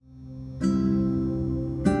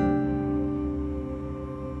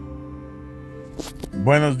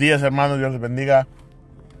Buenos días, hermanos, Dios les bendiga.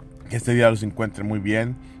 Que este día los encuentre muy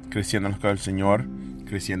bien, creciendo en la escuela del Señor,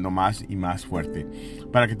 creciendo más y más fuerte.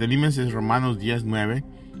 Para que te animes es Romanos 10:9.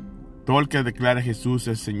 Todo el que declare a Jesús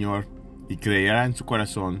es Señor y creerá en su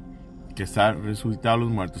corazón que está resucitado de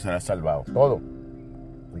los muertos será salvado. Todo.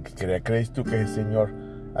 El que crees tú que el Señor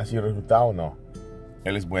ha sido resucitado o no.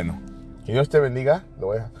 Él es bueno. Que Dios te bendiga. Lo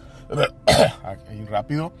voy a ir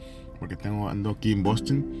rápido porque ando aquí en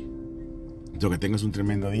Boston. Que tengas un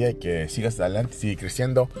tremendo día y que sigas adelante, sigue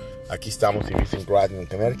creciendo. Aquí estamos en Vincent Grad, en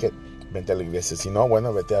Connecticut. Vente a la iglesia. Si no,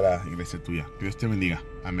 bueno, vete a la iglesia tuya. Que Dios te bendiga.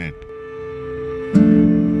 Amén.